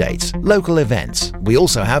 traffic updates, local events. We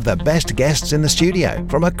also have the best guests in the studio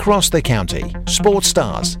from across the county. Sports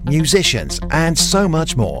stars, musicians, and so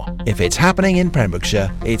much more. If it's happening in Pembrokeshire,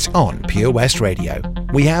 it's on Pure West Radio.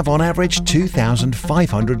 We have on average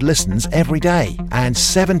 2,500 listens every day and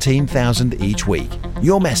 17,000 each week.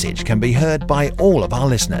 Your message can be heard by all of our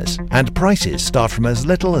listeners, and prices start from as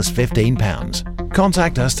little as £15.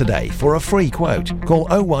 Contact us today for a free quote. Call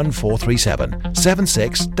 01437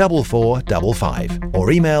 764455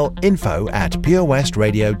 or email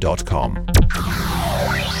info@purewestradio.com.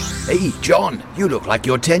 Hey, John, you look like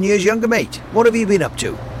you're 10 years younger, mate. What have you been up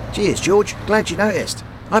to? Cheers, George. Glad you noticed.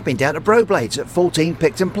 I've been down to Broblades at 14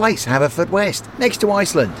 Picton Place, Haverfordwest, next to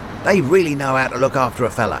Iceland. They really know how to look after a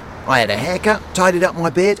fella. I had a haircut, tidied up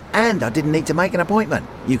my beard, and I didn't need to make an appointment.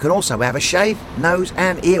 You can also have a shave, nose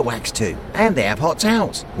and ear wax too. And they have hot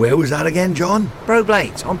towels. Where was that again, John?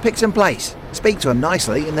 Broblades on Picton Place. Speak to them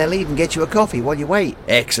nicely and they'll even get you a coffee while you wait.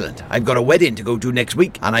 Excellent. I've got a wedding to go to next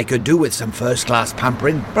week and I could do with some first-class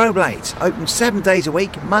pampering. Broblades, open 7 days a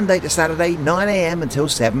week, Monday to Saturday, 9 a.m. until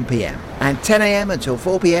 7 p.m. and 10 a.m. until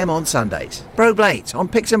 4 p.m. on Sundays. Broblades on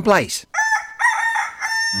Picton Place.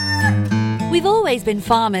 We've always been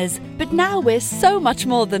farmers, but now we're so much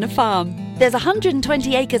more than a farm. There's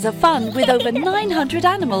 120 acres of fun with over 900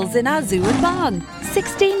 animals in our zoo and barn.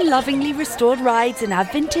 16 lovingly restored rides in our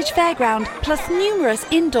vintage fairground, plus numerous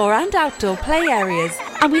indoor and outdoor play areas.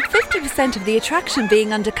 And with 50% of the attraction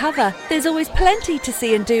being undercover, there's always plenty to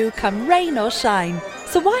see and do come rain or shine.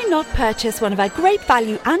 So why not purchase one of our great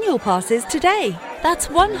value annual passes today? That's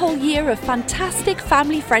 1 whole year of fantastic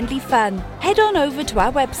family-friendly fun. Head on over to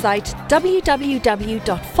our website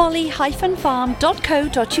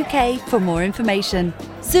www.folly-farm.co.uk for more information.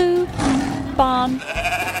 Zoo, barn,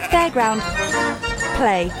 fairground,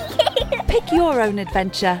 play. Pick your own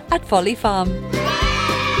adventure at Folly Farm.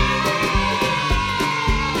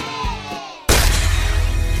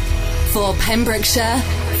 For Pembrokeshire,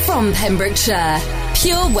 from Pembrokeshire,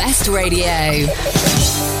 Pure West Radio.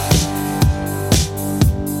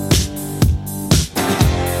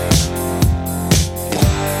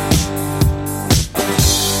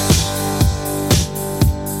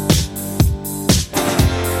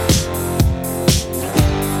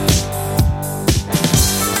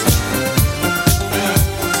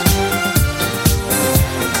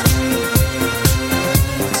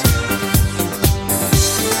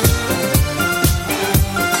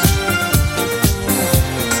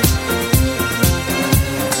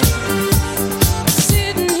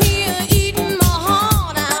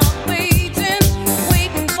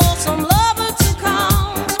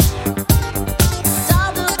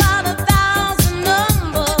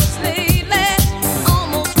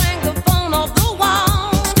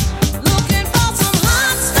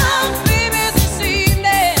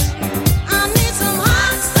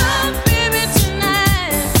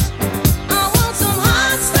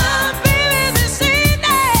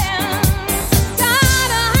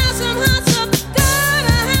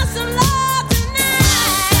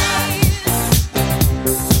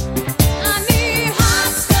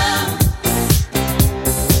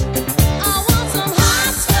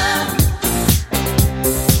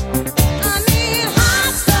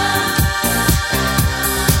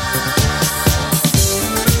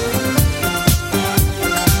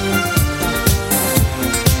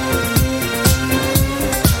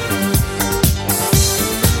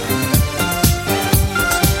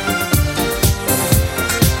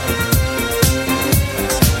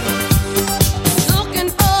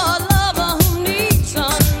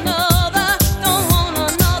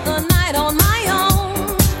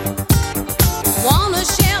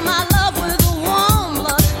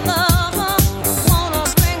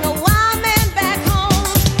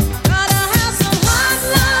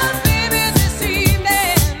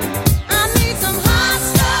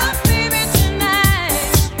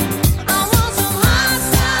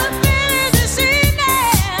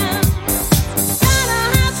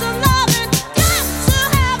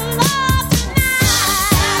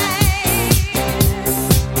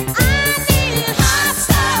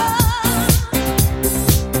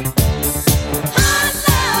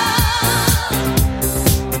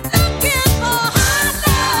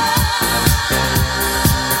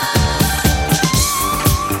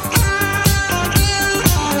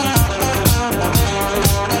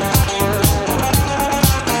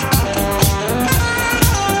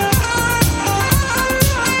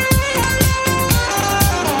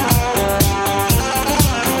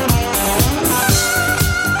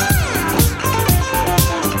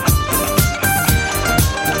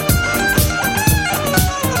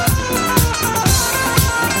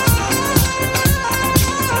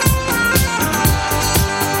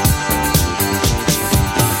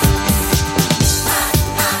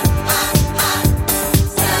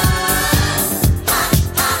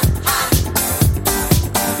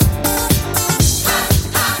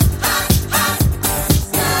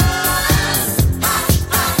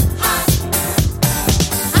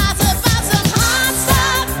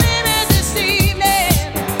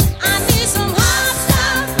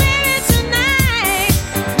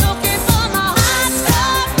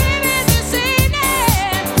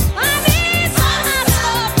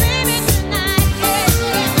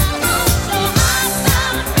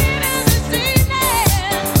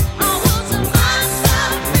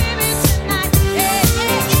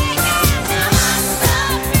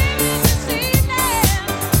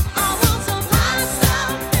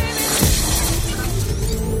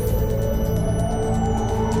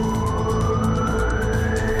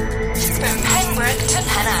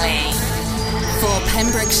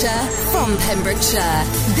 Pembrokeshire.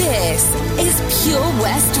 This is Pure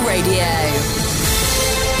West Radio.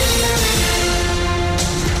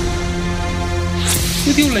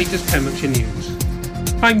 With your latest Pembrokeshire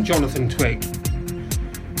news, I'm Jonathan Twigg.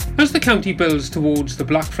 As the county builds towards the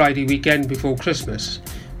Black Friday weekend before Christmas,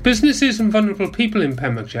 businesses and vulnerable people in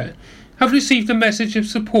Pembrokeshire have received a message of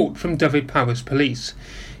support from Dyfed-Powys Police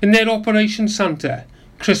in their Operation Santa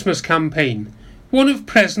Christmas campaign, one of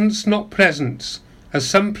presents not presents, as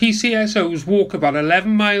some PCSOs walk about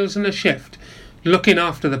 11 miles in a shift looking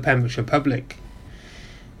after the Pembrokeshire public.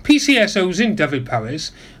 PCSOs in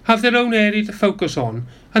Dyfed-Powys have their own area to focus on,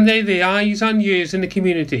 and they're the eyes and ears in the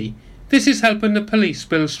community. This is helping the police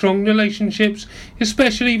build strong relationships,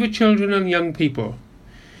 especially with children and young people.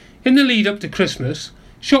 In the lead up to Christmas,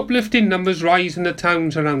 shoplifting numbers rise in the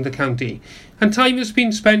towns around the county, and time has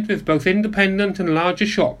been spent with both independent and larger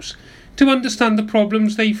shops to understand the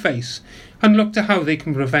problems they face and look to how they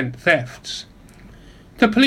can prevent thefts. The police